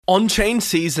On-chain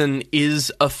season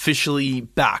is officially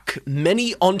back.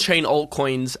 Many on-chain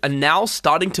altcoins are now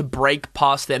starting to break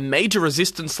past their major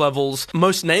resistance levels.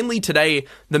 Most namely today,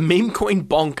 the meme coin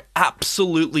Bonk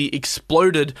absolutely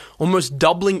exploded, almost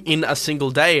doubling in a single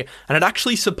day, and it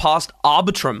actually surpassed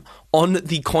Arbitrum on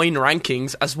the coin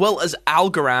rankings, as well as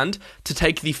Algorand to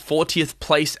take the 40th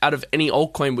place out of any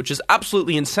altcoin, which is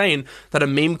absolutely insane that a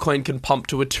meme coin can pump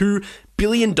to a $2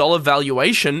 billion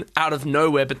valuation out of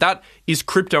nowhere. But that is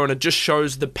crypto, and it just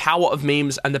shows the power of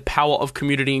memes and the power of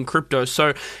community in crypto.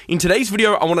 So in today's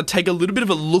video, I want to take a little bit of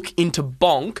a look into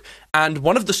Bonk and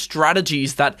one of the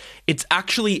strategies that it's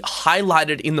actually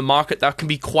highlighted in the market that can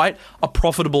be quite a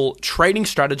profitable trading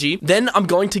strategy. Then I'm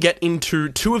going to get into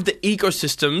two of the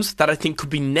ecosystems that I think could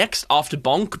be next after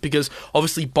Bonk, because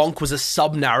obviously Bonk was a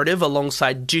sub-narrative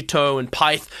alongside Jito and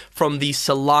Pyth from the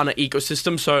Solana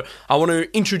ecosystem. So I want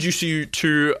to introduce you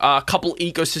to a couple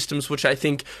ecosystems which I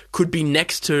think could be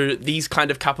next to these kind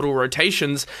of capital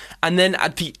rotations. And then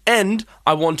at the end,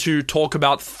 I want to talk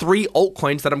about three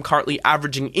altcoins that I'm currently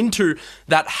averaging into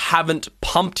that haven't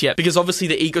pumped yet, because obviously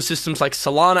the ecosystems like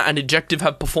Solana and Ejective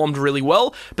have performed really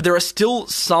well, but there are still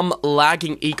some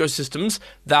lagging ecosystems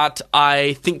that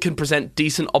I think can present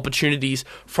decent opportunities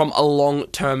from a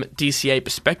long-term DCA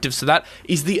perspective. So that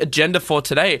is the agenda for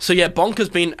today. So yeah, Bonk has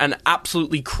been an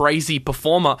absolutely crazy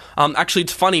performer. Actually,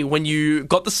 it's funny, when you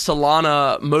got the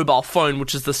Solana mobile phone,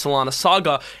 which is the Solana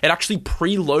Saga, it actually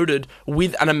preloaded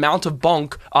with an amount of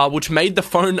Bonk, which made the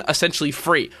phone essentially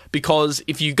free, because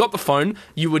if you got the phone,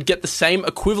 you would get the same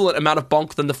equivalent amount of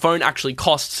Bonk than the phone actually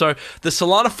cost. So the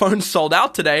Solana phone sold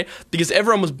out today because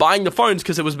everyone was buying the phones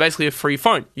because it was basically a free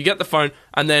phone. You get the phone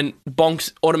and then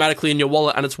Bonk's automatically in your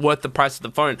wallet and it's worth the price of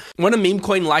the phone. When a meme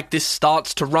coin like this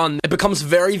starts to run, it becomes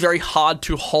very, very hard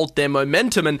to halt their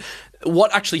momentum. And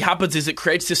what actually happens is it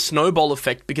creates this snowball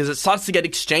effect, because it starts to get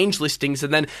exchange listings,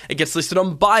 and then it gets listed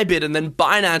on Bybit and then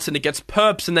Binance, and it gets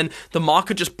perps, and then the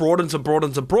market just broadens and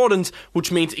broadens and broadens,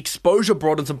 which means exposure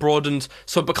broadens and broadens.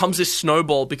 So it becomes this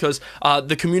snowball because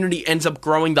the community ends up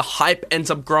growing, the hype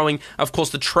ends up growing, of course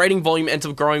the trading volume ends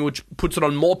up growing, which puts it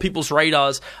on more people's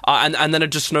radars, and then it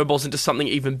just snowballs into something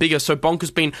even bigger. So Bonk has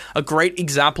been a great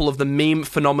example of the meme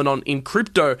phenomenon in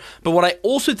crypto. But what I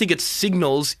also think it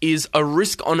signals is a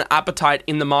risk on appetite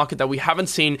in the market that we haven't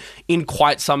seen in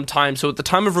quite some time. So at the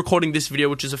time of recording this video,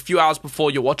 which is a few hours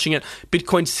before you're watching it,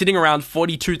 Bitcoin's sitting around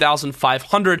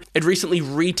 42,500. It recently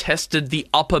retested the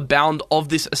upper bound of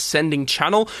this ascending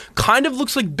channel. Kind of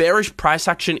looks like bearish price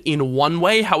action in one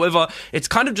way. However, it's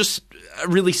kind of just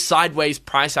really sideways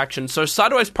price action. So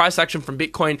sideways price action from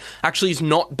Bitcoin actually is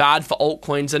not bad for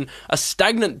altcoins, and a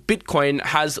stagnant Bitcoin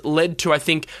has led to, I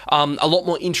think, a lot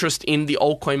more interest in the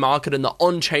altcoin market and the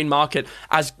on-chain market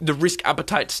as the risk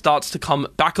appetite starts to come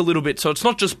back a little bit. So it's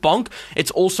not just Bonk,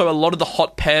 it's also a lot of the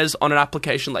hot pairs on an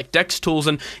application like Dex Tools.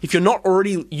 And if you're not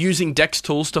already using Dex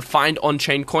Tools to find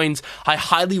on-chain coins, I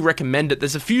highly recommend it.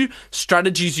 There's a few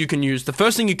strategies you can use. The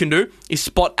first thing you can do is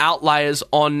spot outliers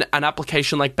on an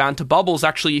application like Banter Bubbles.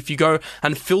 Actually, if you go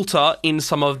and filter in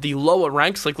some of the lower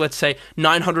ranks, like let's say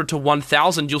 900 to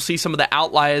 1000, you'll see some of the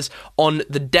outliers on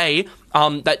the day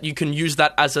that you can use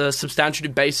that as a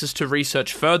substantive basis to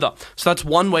research further. So that's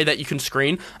one way that you can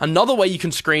screen. Another way you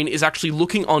can screen is actually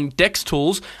looking on Dex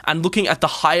Tools and looking at the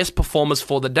highest performers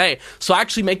for the day. So I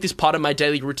actually make this part of my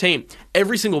daily routine.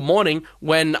 Every single morning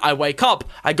when I wake up,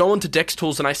 I go onto Dex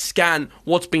Tools and I scan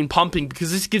what's been pumping,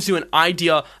 because this gives you an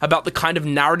idea about the kind of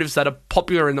narratives that are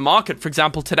popular in the market. For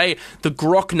example, today, the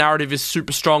Grok narrative is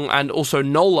super strong, and also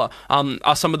NOLA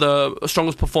are some of the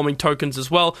strongest performing tokens as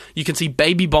well. You can see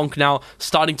Baby Bonk now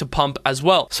starting to pump as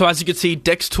well. So as you can see,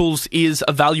 Dex Tools is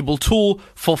a valuable tool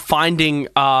for finding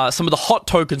some of the hot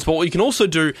tokens, but what you can also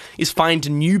do is find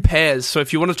new pairs. So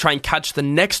if you want to try and catch the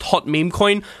next hot meme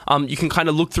coin, you can kind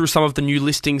of look through some of the new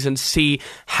listings and see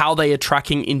how they are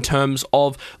tracking in terms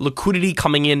of liquidity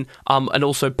coming in, and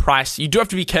also price. You do have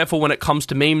to be careful when it comes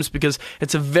to memes, because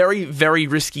it's a very, very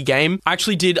risky game. I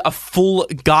actually did a full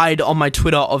guide on my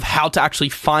Twitter of how to actually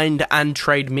find and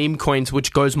trade meme coins,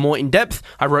 which goes more in depth.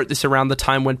 I wrote this around the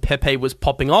time when Pepe was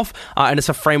popping off, and it's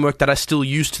a framework that I still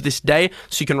use to this day,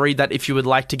 so you can read that if you would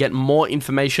like to get more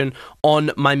information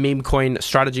on my meme coin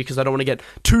strategy, because I don't want to get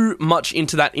too much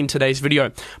into that in today's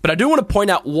video. But I do want to point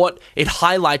out what it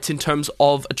highlights in terms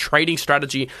of a trading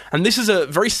strategy, and this is a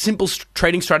very simple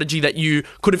trading strategy that you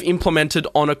could have implemented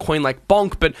on a coin like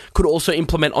Bonk, but could also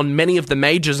implement on many of the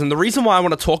majors. And the reason why I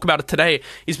want to talk about it today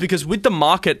is because with the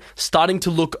market starting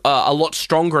to look a lot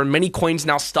stronger, and many coins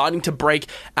now starting to break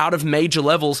out of of major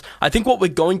levels, I think what we're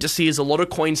going to see is a lot of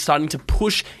coins starting to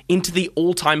push into the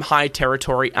all-time high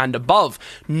territory and above.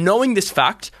 Knowing this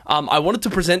fact, I wanted to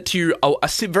present to you a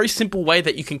very simple way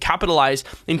that you can capitalize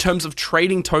in terms of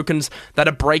trading tokens that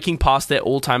are breaking past their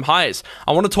all-time highs.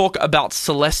 I want to talk about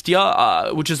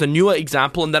Celestia, which is a newer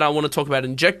example, and then I want to talk about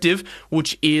Injective,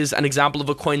 which is an example of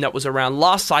a coin that was around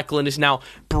last cycle and is now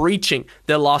breaching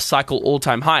their last cycle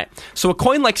all-time high. So a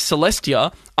coin like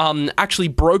Celestia actually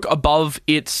broke above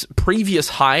its previous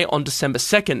high on December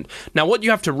 2nd. Now, what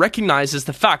you have to recognize is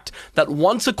the fact that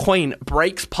once a coin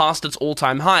breaks past its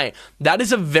all-time high, that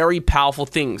is a very powerful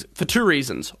thing for two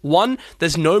reasons. One,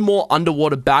 there's no more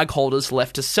underwater bag holders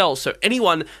left to sell, so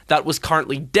anyone that was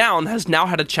currently down has now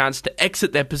had a chance to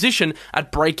exit their position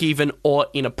at break-even or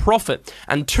in a profit.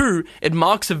 And two, it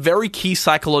marks a very key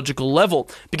psychological level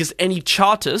because any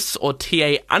chartists or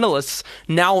TA analysts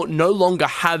now no longer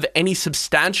have any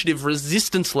substantiative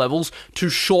resistance levels to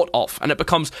short off, and it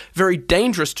becomes very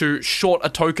dangerous to short a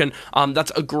token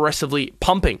that's aggressively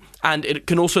pumping, and it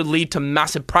can also lead to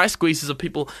massive price squeezes of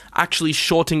people actually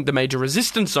shorting the major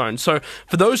resistance zone. So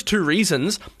for those two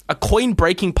reasons, a coin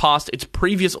breaking past its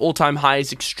previous all-time high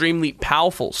is extremely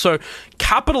powerful. So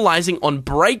capitalizing on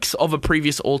breaks of a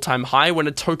previous all-time high when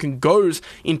a token goes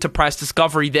into price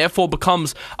discovery therefore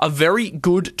becomes a very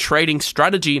good trading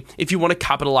strategy if you want to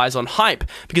capitalize on hype,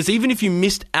 because even if you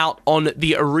missed out on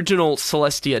the original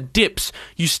Celestia dips,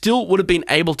 you still would have been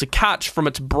able to catch from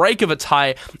its break of its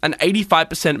high an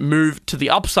 85% move to the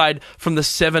upside from the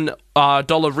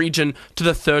 $7 region to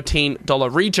the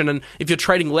 $13 region. And if you're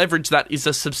trading leverage, that is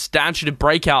a substantive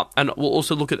breakout, and we'll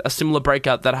also look at a similar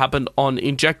breakout that happened on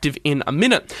Injective in a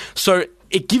minute. So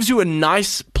it gives you a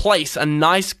nice place, a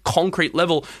nice concrete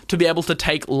level to be able to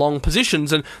take long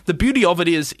positions. And the beauty of it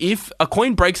is, if a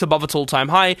coin breaks above its all-time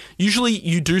high, usually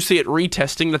you do see it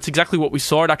retesting. That's exactly what we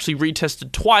saw. It actually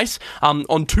retested twice on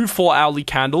 2 4-hourly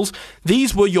candles.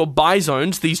 These were your buy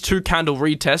zones, these 2 candle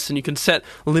retests, and you can set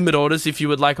limit orders if you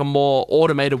would like a more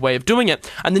automated way of doing it.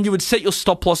 And then you would set your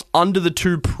stop loss under the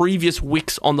 2 previous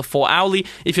wicks on the 4-hourly.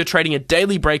 If you're trading a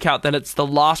daily breakout, then it's the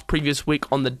last previous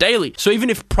wick on the daily. So even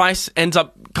if price ends up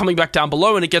coming back down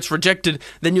below and it gets rejected,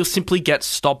 then you'll simply get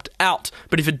stopped out.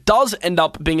 But if it does end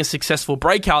up being a successful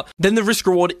breakout, then the risk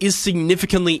reward is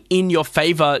significantly in your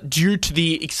favor due to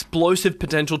the explosive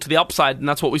potential to the upside, and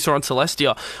that's what we saw on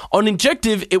Celestia. On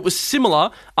Injective, it was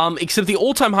similar, except the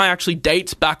all-time high actually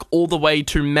dates back all the way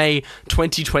to May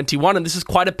 2021, and this is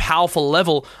quite a powerful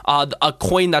level. A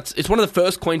coin it's one of the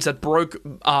first coins that broke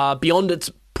beyond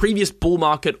its previous bull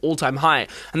market all-time high,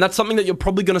 and that's something that you're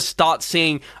probably going to start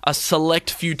seeing a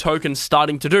select few tokens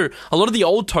starting to do. A lot of the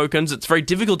old tokens, it's very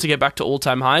difficult to get back to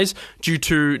all-time highs due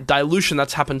to dilution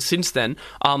that's happened since then,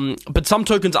 but some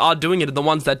tokens are doing it, and the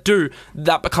ones that do,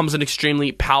 that becomes an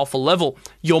extremely powerful level.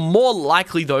 You're more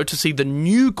likely, though, to see the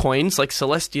new coins like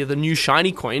Celestia, the new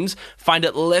shiny coins, find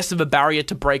it less of a barrier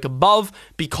to break above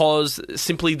because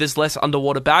simply there's less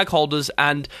underwater bag holders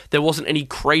and there wasn't any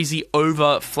crazy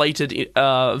overflated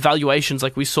valuations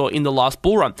like we saw in the last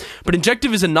bull run. But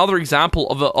Injective is another example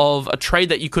of a trade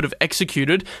that you could have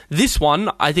executed. This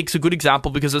one, I think, is a good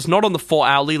example because it's not on the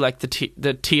 4-hourly like the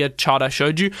tier chart I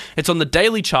showed you. It's on the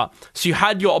daily chart. So you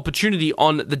had your opportunity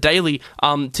on the daily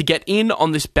to get in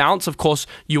on this bounce. Of course,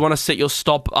 you want to set your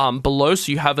stop below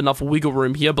so you have enough wiggle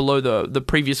room here below the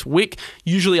previous wick.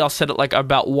 Usually I'll set it like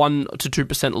about 1 to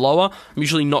 2% lower. I'm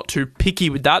usually not too picky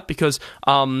with that because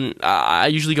I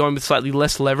usually go in with slightly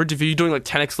less leverage. If you're doing like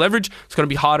 10x leverage, it's going to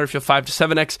be harder. If you're 5 to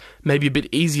 7x, maybe a bit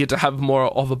easier to have more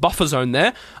of a buffer zone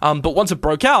there. But once it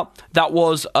broke out, that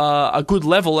was a good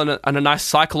level and a nice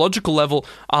psychological level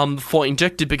for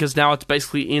Injective because now it's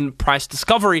basically in price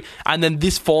discovery, and then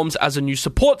this forms as a new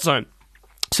support zone.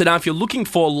 So now if you're looking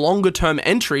for longer term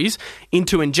entries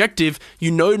into Injective,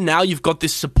 you know now you've got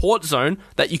this support zone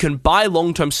that you can buy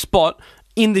long-term spot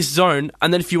in this zone,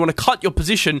 and then if you want to cut your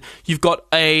position, you've got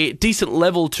a decent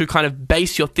level to kind of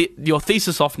base your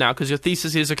thesis off now, because your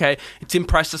thesis is, okay, it's in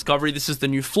price discovery, this is the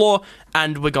new floor,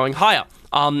 and we're going higher.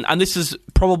 And this is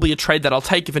probably a trade that I'll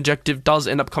take if Injective does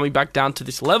end up coming back down to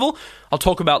this level. I'll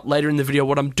talk about later in the video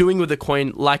what I'm doing with a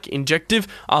coin like Injective,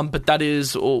 but that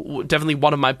is definitely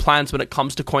one of my plans when it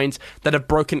comes to coins that have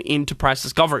broken into price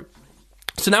discovery.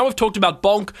 So now we've talked about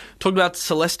Bonk, talked about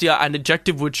Celestia and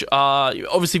Injective, which are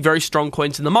obviously very strong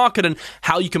coins in the market, and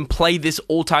how you can play this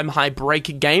all-time high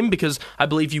break game, because I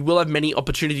believe you will have many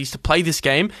opportunities to play this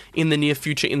game in the near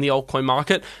future in the altcoin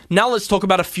market. Now let's talk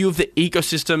about a few of the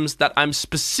ecosystems that I'm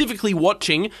specifically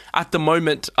watching at the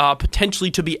moment,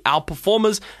 potentially to be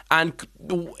outperformers, and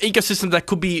ecosystems that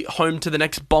could be home to the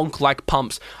next Bonk-like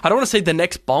pumps. I don't want to say the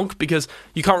next Bonk, because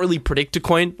you can't really predict a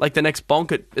coin like the next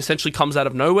Bonk. It essentially comes out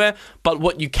of nowhere, but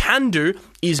what you can do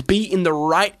is be in the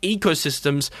right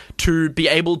ecosystems to be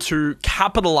able to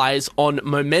capitalize on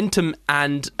momentum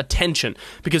and attention,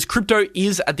 because crypto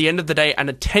is, at the end of the day, an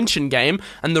attention game.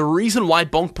 And the reason why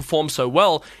Bonk performed so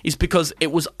well is because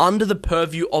it was under the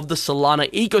purview of the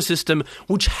Solana ecosystem,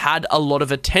 which had a lot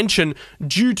of attention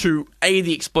due to A,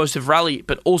 the explosive rally,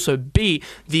 but also B,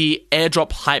 the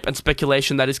airdrop hype and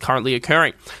speculation that is currently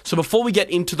occurring. So before we get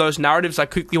into those narratives, I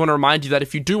quickly want to remind you that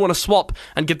if you do want to swap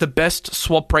and get the best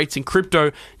swap rates in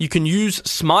crypto, you can use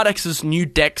SmartX's new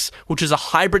DEX, which is a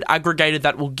hybrid aggregator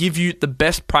that will give you the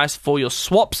best price for your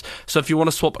swaps. So if you want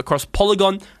to swap across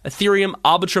Polygon, Ethereum,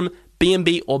 Arbitrum,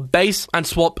 BNB, or Base, and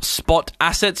swap spot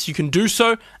assets, you can do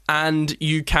so, and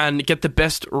you can get the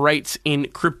best rates in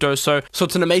crypto. So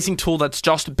it's an amazing tool that's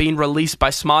just been released by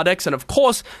SmartX, and of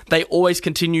course, they always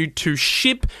continue to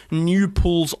ship new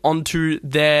pools onto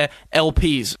their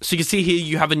LPs. So you can see here,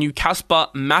 you have a new Casper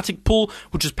Matic pool,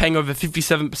 which is paying over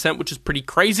 57%, which is pretty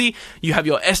crazy. You have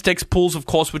your SDEX pools, of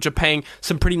course, which are paying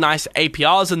some pretty nice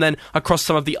APRs, and then across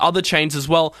some of the other chains as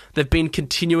well, they've been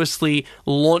continuously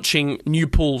launching new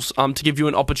pools to give you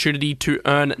an opportunity to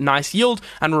earn nice yield.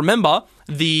 And remember,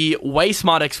 the way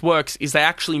SmartX works is they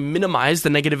actually minimize the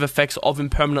negative effects of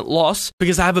impermanent loss,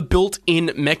 because they have a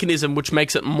built-in mechanism which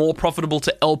makes it more profitable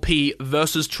to LP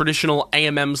versus traditional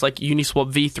AMMs like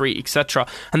Uniswap V3, etc.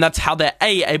 And that's how they're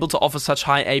A, able to offer such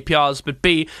high APRs, but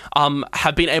B,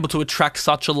 have been able to attract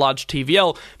such a large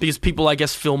TVL, because people, I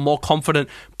guess, feel more confident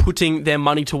putting their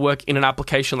money to work in an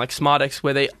application like SmartX,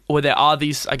 where there are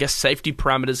these, I guess, safety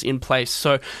parameters in place.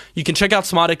 So you can check out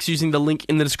SmartX using the link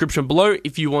in the description below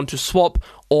if you want to swap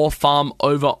or farm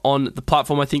over on the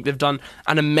platform. I think they've done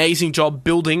an amazing job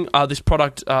building this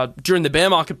product during the bear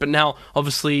market, but now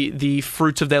obviously the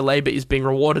fruits of their labor is being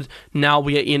rewarded. Now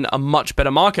we are in a much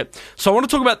better market. So I want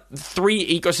to talk about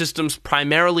three ecosystems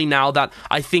primarily now that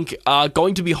I think are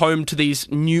going to be home to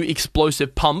these new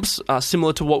explosive pumps,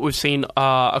 similar to what we've seen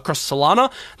across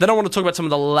Solana. Then I want to talk about some of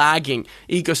the lagging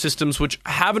ecosystems, which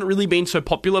haven't really been so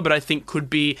popular, but I think could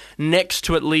be next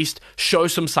to at least show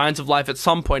some signs of life at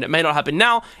some point. It may not happen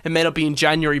now, it may not be in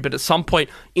January, but at some point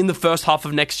in the first half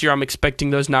of next year, I'm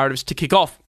expecting those narratives to kick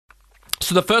off.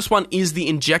 So the first one is the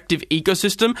Injective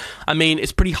ecosystem. I mean,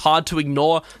 it's pretty hard to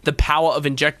ignore the power of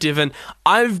Injective, and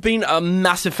I've been a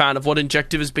massive fan of what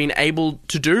Injective has been able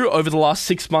to do over the last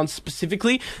 6 months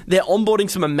specifically. They're onboarding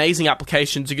some amazing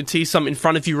applications. You can see some in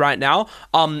front of you right now.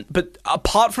 But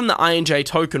apart from the INJ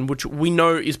token, which we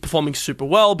know is performing super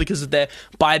well because of their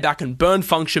buyback and burn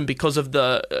function, because of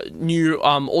the new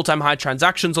all-time high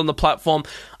transactions on the platform,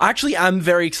 I actually am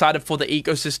very excited for the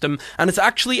ecosystem, and it's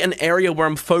actually an area where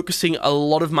I'm focusing a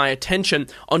lot of my attention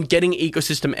on getting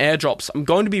ecosystem airdrops. I'm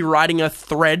going to be writing a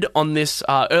thread on this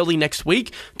early next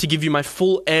week to give you my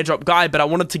full airdrop guide, but I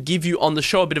wanted to give you on the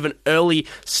show a bit of an early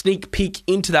sneak peek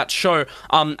into that show,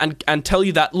 and tell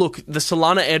you that, look, the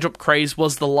Solana airdrop craze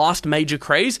was the last major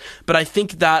craze, but I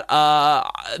think that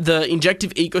the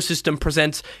Injective ecosystem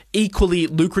presents equally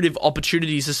lucrative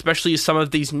opportunities, especially as some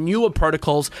of these newer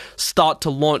protocols start to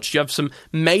launch. You have some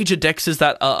major DEXs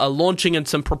that are launching, and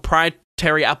some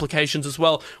proprietary applications as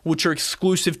well, which are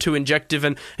exclusive to Injective,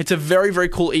 and it's a very, very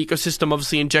cool ecosystem.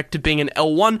 Obviously, Injective being an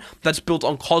L1 that's built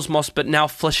on Cosmos, but now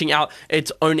fleshing out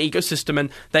its own ecosystem, and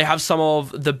they have some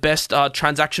of the best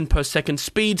transaction per second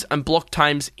speeds and block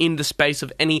times in the space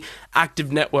of any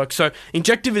active network. So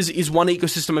Injective is one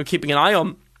ecosystem I'm keeping an eye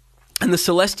on. And the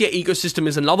Celestia ecosystem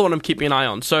is another one I'm keeping an eye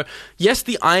on. So yes,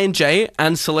 the INJ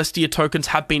and Celestia tokens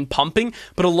have been pumping,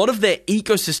 but a lot of their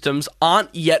ecosystems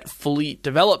aren't yet fully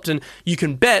developed. And you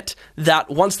can bet that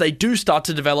once they do start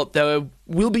to develop, there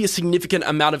will be a significant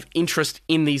amount of interest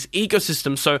in these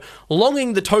ecosystems. So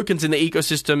longing the tokens in the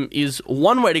ecosystem is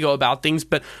one way to go about things,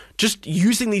 but just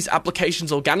using these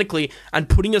applications organically and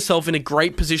putting yourself in a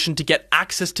great position to get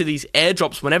access to these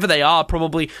airdrops whenever they are,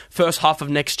 probably first half of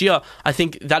next year, I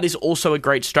think that is also a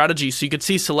great strategy. So you could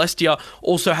see Celestia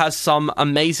also has some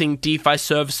amazing DeFi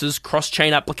services,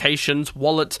 cross-chain applications,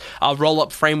 wallets,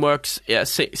 roll-up frameworks,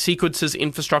 sequences,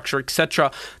 infrastructure,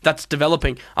 etc. that's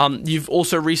developing. You've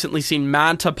also recently seen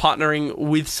Manta partnering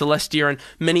with Celestia and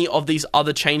many of these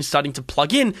other chains starting to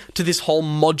plug in to this whole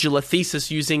modular thesis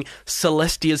using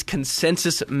Celestia's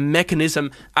consensus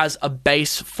mechanism as a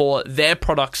base for their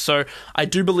products. So I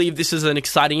do believe this is an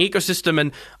exciting ecosystem,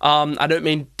 and I don't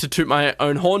mean to toot my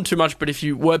own horn too much, but if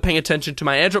you were paying attention to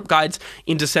my airdrop guides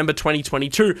in December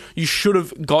 2022, you should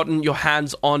have gotten your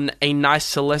hands on a nice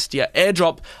Celestia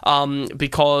airdrop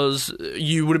because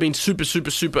you would have been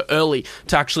super early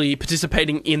to actually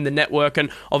participating in the network. And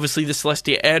obviously the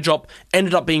Celestia airdrop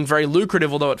ended up being very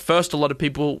lucrative, although at first a lot of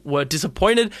people were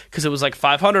disappointed because it was like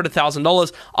 $500,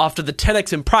 $1,000. After the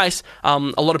 10x in price, a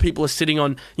lot of people are sitting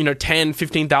on,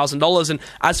 $10,000, $15,000. And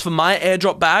as for my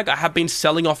airdrop bag, I have been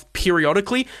selling off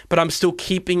periodically, but I'm still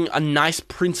keeping a nice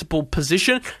principal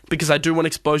position because I do want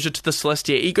exposure to the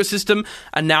Celestia ecosystem.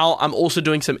 And now I'm also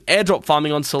doing some airdrop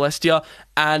farming on Celestia,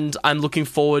 and I'm looking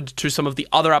forward to some of the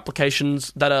other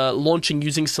applications that are launching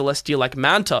using Celestia like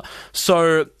Manta.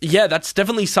 So yeah, that's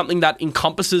definitely something that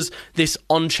encompasses this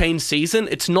on-chain season.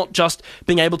 It's not just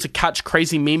being able to catch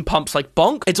crazy meme pumps like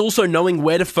Bonk. It's also knowing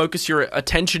where to focus your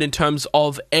attention in terms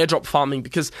of airdrop farming,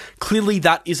 because clearly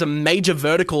that is a major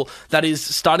vertical that is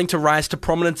starting to rise to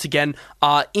prominence again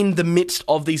in the midst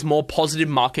of these more positive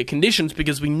market conditions,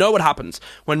 because we know what happens.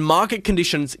 When market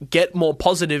conditions get more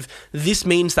positive, this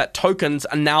means that tokens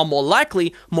are now more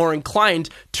likely, more inclined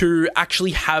to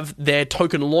actually have their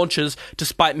token launches,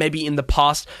 despite maybe in the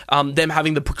past them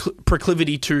having the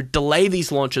proclivity to delay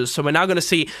these launches. So we're now going to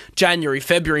see January,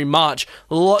 February, March,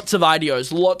 lots of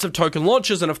IDOs, lots of token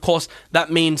launches, and of course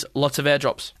that means lots of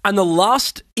airdrops. And the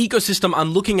last ecosystem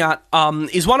I'm looking at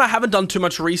is one I haven't done too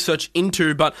much research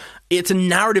into, but it's a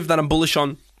narrative that I'm bullish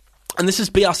on. And this is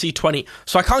BRC20.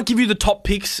 So I can't give you the top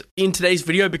picks in today's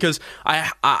video because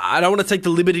I don't want to take the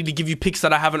liberty to give you picks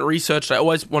that I haven't researched. I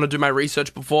always want to do my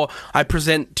research before I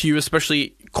present to you,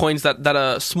 especially coins that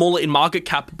are smaller in market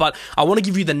cap. But I want to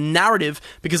give you the narrative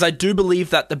because I do believe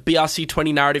that the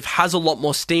BRC20 narrative has a lot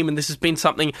more steam, and this has been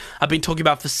something I've been talking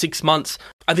about for 6 months.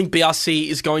 I think BRC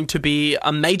is going to be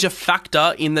a major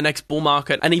factor in the next bull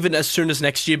market and even as soon as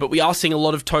next year, but we are seeing a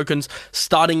lot of tokens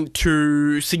starting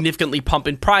to significantly pump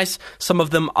in price. Some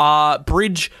of them are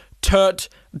Bridge, TERT,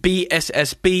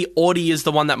 BSSB, Audi is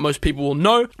the one that most people will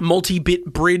know, Multi-Bit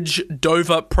Bridge,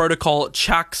 Dover Protocol,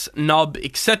 Chax, Nub,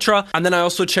 etc. And then I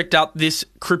also checked out this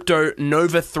Crypto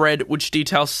Nova thread, which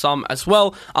details some as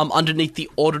well underneath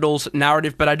the Ordinals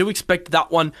narrative. But I do expect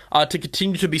that one to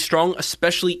continue to be strong,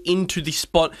 especially into the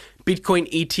spot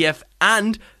Bitcoin ETF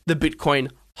and the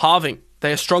Bitcoin halving.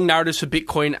 They are strong narratives for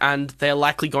Bitcoin, and they're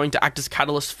likely going to act as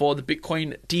catalysts for the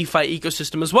Bitcoin DeFi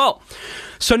ecosystem as well.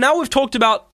 So now we've talked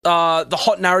about the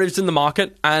hot narratives in the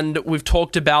market, and we've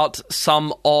talked about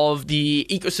some of the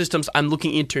ecosystems I'm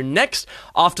looking into next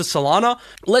after Solana.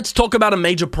 Let's talk about a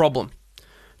major problem.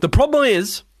 The problem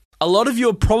is, a lot of you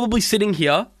are probably sitting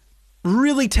here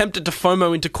really tempted to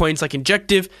FOMO into coins like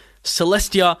Injective,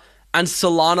 Celestia, and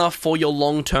Solana for your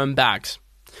long-term bags.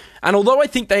 And although I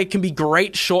think they can be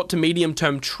great short to medium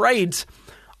term trades,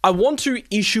 I want to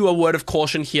issue a word of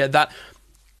caution here that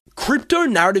crypto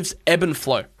narratives ebb and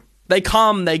flow. They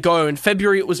come, they go. In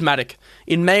February it was Matic.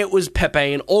 In May it was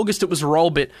Pepe. In August it was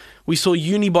Rollbit. We saw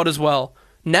Unibot as well.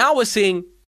 Now we're seeing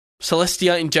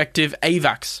Celestia, Injective,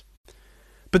 AVAX.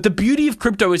 But the beauty of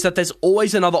crypto is that there's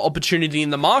always another opportunity in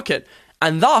the market,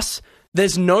 and thus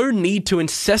there's no need to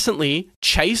incessantly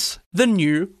chase the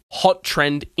new hot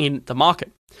trend in the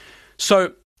market.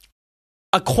 So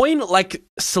a coin like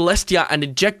Celestia and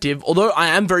Injective, although I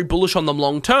am very bullish on them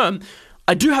long term,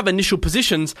 I do have initial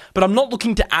positions, but I'm not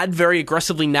looking to add very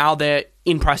aggressively now they're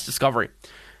in price discovery.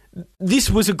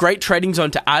 This was a great trading zone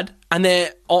to add, and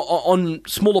they're on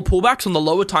smaller pullbacks on the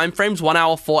lower time frames, 1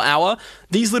 hour, 4 hour.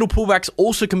 These little pullbacks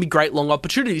also can be great long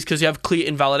opportunities because you have clear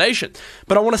invalidation.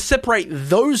 But I want to separate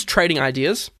those trading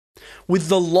ideas with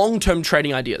the long-term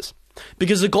trading ideas,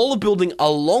 because the goal of building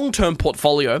a long-term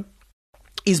portfolio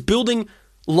is building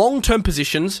long-term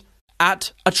positions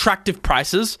at attractive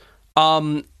prices,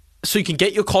 so you can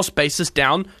get your cost basis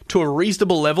down to a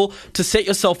reasonable level to set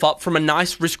yourself up from a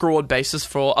nice risk-reward basis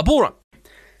for a bull run.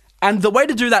 And the way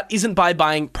to do that isn't by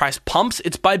buying price pumps,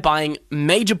 it's by buying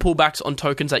major pullbacks on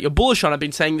tokens that you're bullish on. I've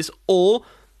been saying this all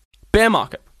bear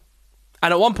market.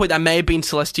 And at one point, that may have been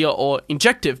Celestia or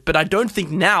Injective, but I don't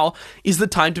think now is the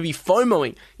time to be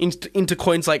FOMOing into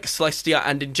coins like Celestia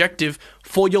and Injective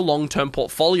for your long-term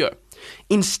portfolio.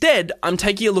 Instead, I'm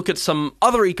taking a look at some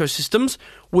other ecosystems,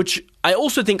 which I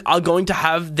also think are going to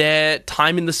have their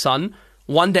time in the sun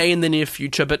one day in the near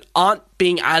future, but aren't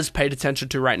being as paid attention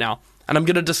to right now. and I'm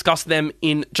going to discuss them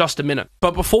in just a minute.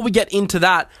 But before we get into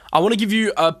that, I want to give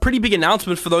you a pretty big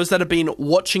announcement for those that have been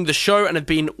watching the show and have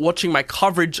been watching my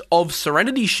coverage of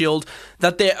Serenity Shield,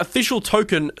 that their official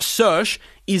token, SERSH,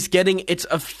 is getting its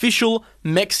official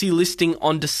MEXC listing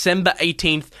on December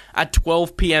 18th at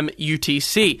 12 p.m.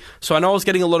 UTC. So I know I was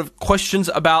getting a lot of questions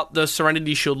about the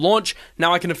Serenity Shield launch.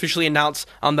 Now I can officially announce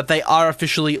that they are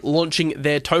officially launching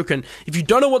their token. If you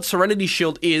don't know what Serenity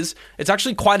Shield is, it's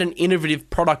actually quite an innovative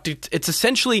product. It's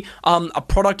essentially a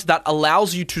product that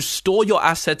allows you to store your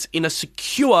assets in a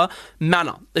secure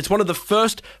manner. It's one of the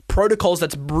first protocols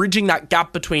that's bridging that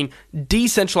gap between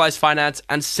decentralized finance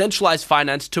and centralized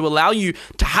finance to allow you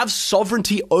to have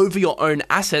sovereignty over your own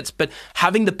assets, but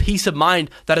having the peace of mind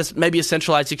that maybe a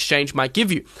centralized exchange might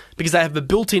give you, because they have a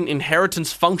built-in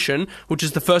inheritance function, which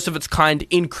is the first of its kind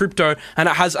in crypto, and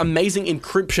it has amazing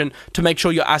encryption to make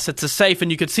sure your assets are safe.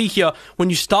 And you can see here, when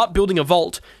you start building a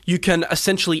vault, you can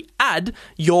essentially add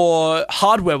your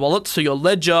hardware wallets, so your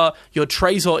Ledger, your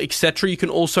Trezor, etc. You can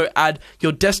also add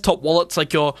your desktop wallets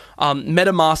like your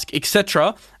MetaMask,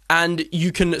 etc., and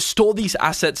you can store these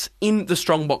assets in the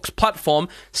Strongbox platform,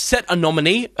 set a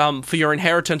nominee for your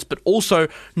inheritance, but also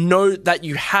know that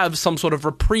you have some sort of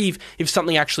reprieve if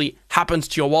something actually happens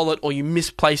to your wallet or you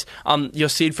misplace your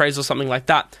seed phrase or something like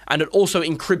that. And it also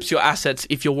encrypts your assets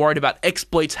if you're worried about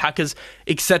exploits, hackers,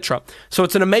 etc. So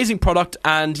it's an amazing product,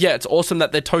 and yeah, it's awesome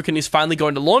that their token is finally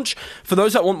going to launch. For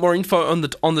those that want more info on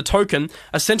the token,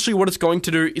 essentially what it's going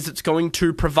to do is it's going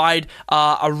to provide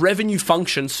a revenue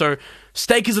function. So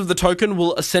stakers of the token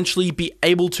will essentially be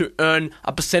able to earn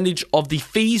a percentage of the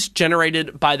fees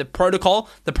generated by the protocol.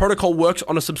 The protocol works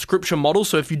on a subscription model,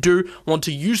 so if you do want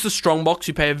to use the Strongbox,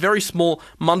 you pay a very small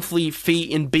monthly fee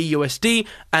in BUSD,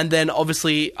 and then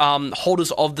obviously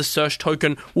holders of the SERSH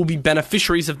token will be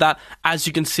beneficiaries of that. As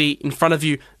you can see in front of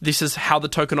you, this is how the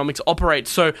tokenomics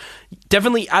operates. So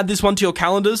definitely add this one to your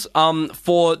calendars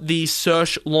for the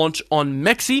SERSH launch on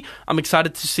MEXC. I'm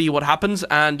excited to see what happens,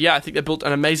 and yeah, I think they built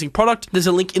an amazing product. There's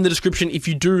a link in the description if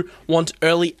you do want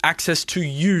early access to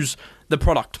use the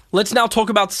product. Let's now talk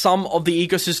about some of the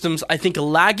ecosystems I think are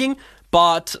lagging,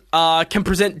 but can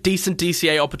present decent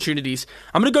DCA opportunities.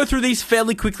 I'm going to go through these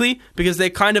fairly quickly because they're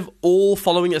kind of all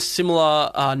following a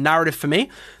similar narrative for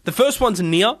me. The first one's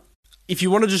NEAR. If you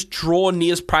want to just draw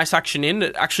NEAR's price action in,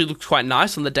 it actually looks quite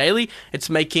nice on the daily. It's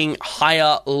making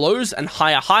higher lows and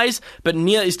higher highs, but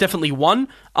NEAR is definitely one.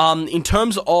 In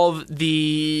terms of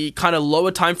the kind of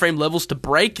lower time frame levels to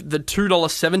break, the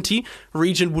 $2.70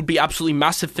 region would be absolutely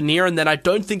massive for NEAR, and then I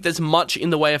don't think there's much in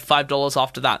the way of $5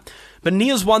 after that. But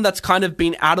NEAR's one that's kind of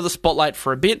been out of the spotlight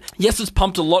for a bit. Yes, it's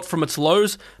pumped a lot from its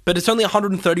lows, but it's only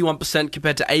 131%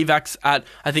 compared to AVAX at,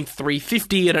 I think,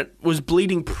 350, and it was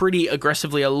bleeding pretty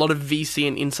aggressively. A lot of VC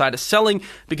and insider selling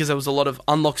because there was a lot of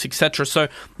unlocks, etc. So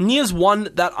NEAR's one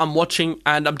that I'm watching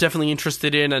and I'm definitely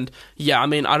interested in. And yeah, I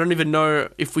mean, I don't even know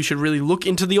if we should really look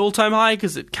into the all-time high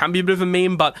because it can be a bit of a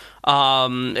meme, but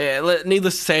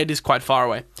needless to say, it is quite far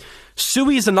away.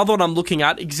 SUI is another one I'm looking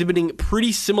at, exhibiting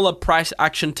pretty similar price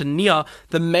action to NEAR,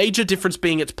 the major difference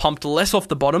being it's pumped less off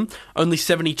the bottom, only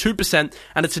 72%,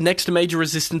 and its next major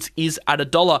resistance is at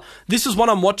 $1. This is one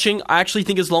I'm watching. I actually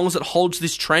think as long as it holds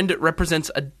this trend, it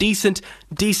represents a decent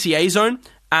DCA zone,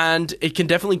 and it can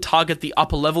definitely target the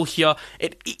upper level here.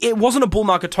 It wasn't a bull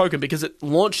market token because it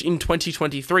launched in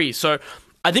 2023, so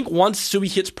I think once SUI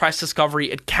hits price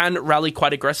discovery, it can rally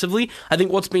quite aggressively. I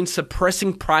think what's been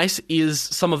suppressing price is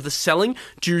some of the selling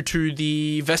due to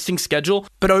the vesting schedule.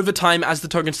 But over time, as the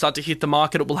tokens start to hit the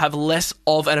market, it will have less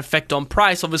of an effect on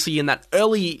price. Obviously, in that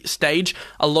early stage,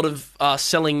 a lot of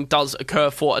selling does occur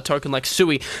for a token like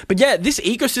SUI. But yeah, this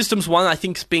ecosystem's one I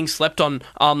think is being slept on.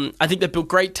 I think they've built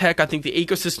great tech. I think the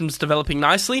ecosystem's developing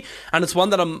nicely. And it's one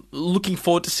that I'm looking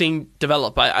forward to seeing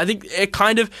develop. I think it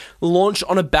kind of launched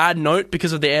on a bad note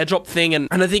because of the airdrop thing, and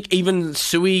I think even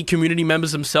SUI community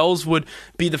members themselves would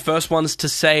be the first ones to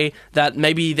say that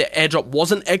maybe the airdrop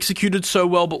wasn't executed so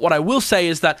well. But what I will say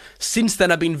is that since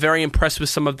then I've been very impressed with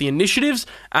some of the initiatives,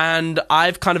 and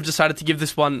I've kind of decided to give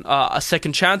this one a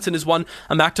second chance, and is one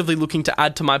I'm actively looking to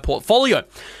add to my portfolio.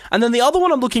 And then the other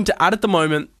one I'm looking to add at the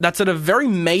moment that's at a very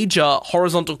major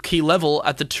horizontal key level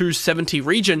at the 270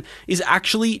 region is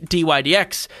actually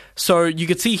DYDX. So you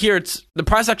can see here the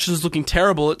price action is looking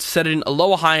terrible. It's set in a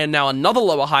lower high and now another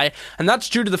lower high, and that's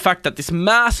due to the fact that this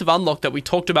massive unlock that we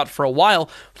talked about for a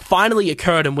while finally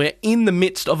occurred, and we're in the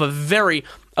midst of a very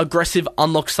aggressive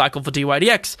unlock cycle for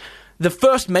DYDX. The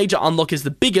first major unlock is the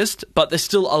biggest, but there's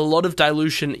still a lot of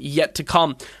dilution yet to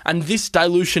come, and this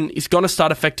dilution is going to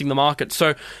start affecting the market.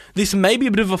 So this may be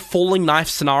a bit of a falling knife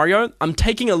scenario. I'm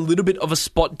taking a little bit of a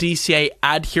spot DCA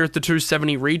add here at the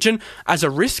 270 region as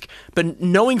a risk, but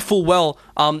knowing full well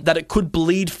that it could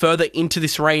bleed further into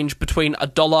this range between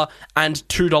 $1 and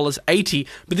 $2.80.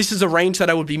 But this is a range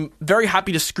that I would be very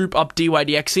happy to scoop up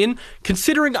DYDX in,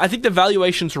 considering I think the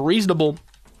valuation's reasonable.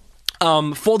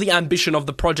 For the ambition of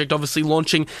the project, obviously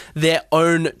launching their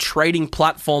own trading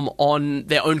platform on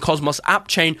their own Cosmos app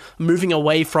chain, moving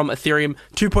away from Ethereum,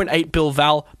 2.8 bill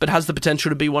val, but has the potential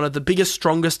to be one of the biggest,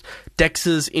 strongest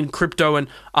dexes in crypto. And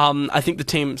I think the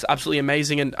team's absolutely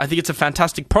amazing, and I think it's a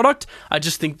fantastic product. I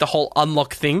just think the whole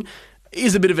unlock thing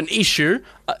is a bit of an issue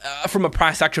from a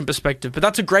price action perspective, but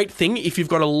that's a great thing if you've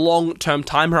got a long-term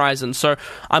time horizon. So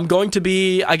I'm going to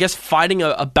be, I guess, fighting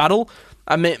a battle.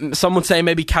 I mean, some would say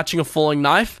maybe catching a falling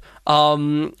knife,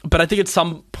 but I think at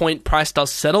some point price does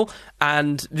settle,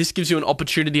 and this gives you an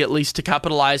opportunity at least to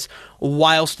capitalize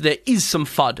whilst there is some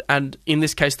FUD, and in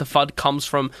this case the FUD comes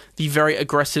from the very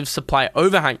aggressive supply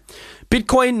overhang.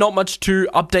 Bitcoin, not much to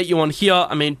update you on here.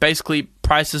 I mean, basically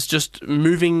price is just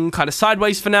moving kind of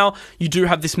sideways for now. You do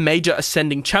have this major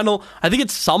ascending channel. I think at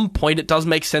some point it does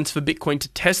make sense for Bitcoin to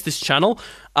test this channel.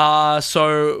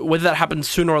 So whether that happens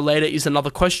sooner or later is another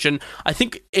question. I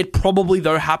think it probably,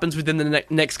 though, happens within the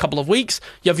next couple of weeks.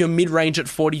 You have your mid-range at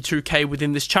 42k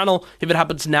within this channel. If it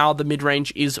happens now, the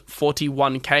mid-range is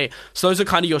 41k. So those are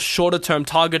kind of your shorter-term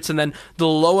targets, and then the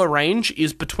lower range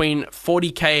is between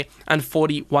 40k and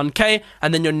 41k,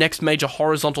 and then your next major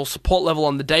horizontal support level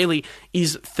on the daily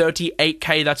is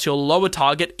 38k. That's your lower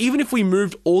target. Even if we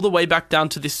moved all the way back down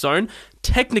to this zone,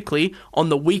 technically on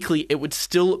the weekly it would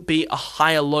still be a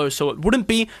higher low, so it wouldn't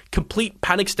be complete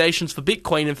panic stations for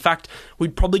Bitcoin. In fact,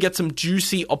 we'd probably get some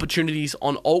juicy opportunities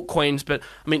on altcoins, but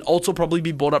I mean, alts will probably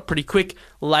be bought up pretty quick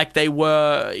like they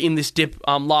were in this dip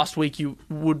last week. You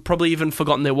would probably even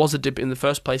forgotten there was a dip in the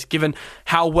first place, given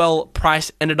how well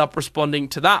price ended up responding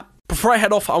to that. Before I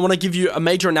head off, I want to give you a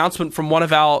major announcement from one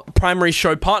of our primary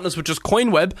show partners, which is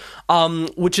CoinWeb,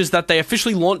 which is that they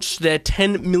officially launched their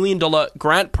 $10 million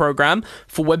grant program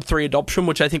for Web3 adoption,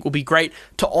 which I think will be great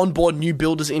to onboard new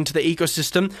builders into the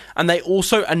ecosystem. And they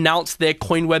also announced their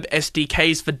CoinWeb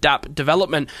SDKs for dApp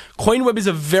development. CoinWeb is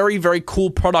a very, very cool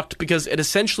product because it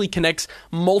essentially connects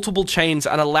multiple chains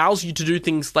and allows you to do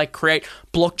things like create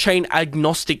blockchain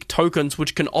agnostic tokens,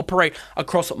 which can operate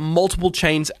across multiple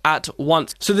chains at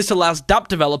once. So this allows dApp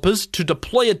developers to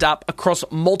deploy a dApp across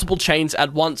multiple chains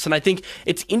at once. And I think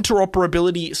it's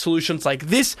interoperability solutions like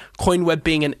this, CoinWeb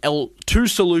being an L2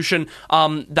 solution,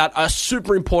 that are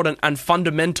super important and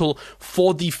fundamental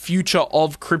for the future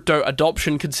of crypto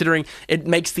adoption, considering it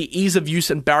makes the ease of use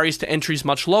and barriers to entries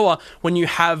much lower when you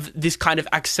have this kind of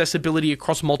accessibility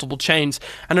across multiple chains.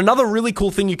 And another really cool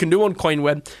thing you can do on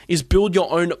CoinWeb is build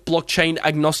your own blockchain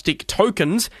agnostic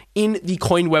tokens in the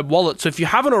CoinWeb wallet. So if you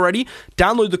haven't already,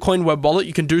 download the CoinWeb wallet.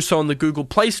 You can do so on the Google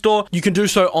Play Store. You can do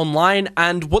so online.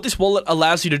 And what this wallet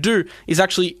allows you to do is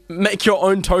actually make your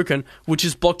own token, which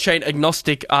is blockchain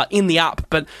agnostic in the app.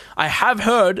 But I have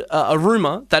heard a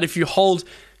rumor that if you hold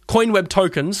CoinWeb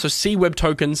tokens, so CWeb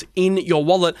tokens in your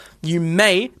wallet, you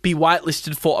may be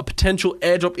whitelisted for a potential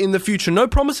airdrop in the future. No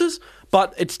promises,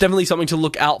 but it's definitely something to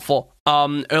look out for.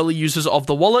 Early users of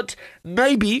the wallet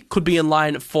maybe could be in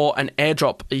line for an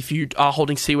airdrop if you are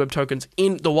holding CWeb tokens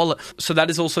in the wallet. So that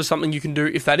is also something you can do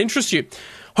if that interests you.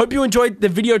 Hope you enjoyed the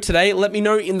video today. Let me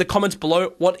know in the comments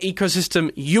below what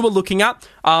ecosystem you were looking at.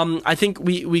 I think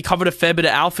we covered a fair bit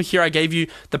of alpha here. I gave you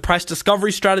the price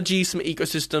discovery strategy, some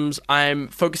ecosystems I'm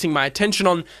focusing my attention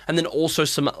on, and then also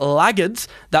some laggards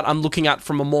that I'm looking at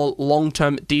from a more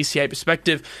long-term DCA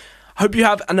perspective. Hope you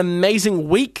have an amazing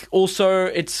week.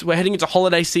 Also, we're heading into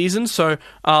holiday season, so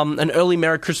an early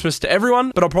Merry Christmas to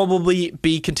everyone. But I'll probably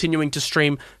be continuing to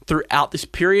stream throughout this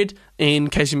period in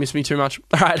case you miss me too much.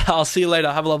 All right, I'll see you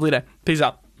later. Have a lovely day. Peace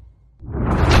out.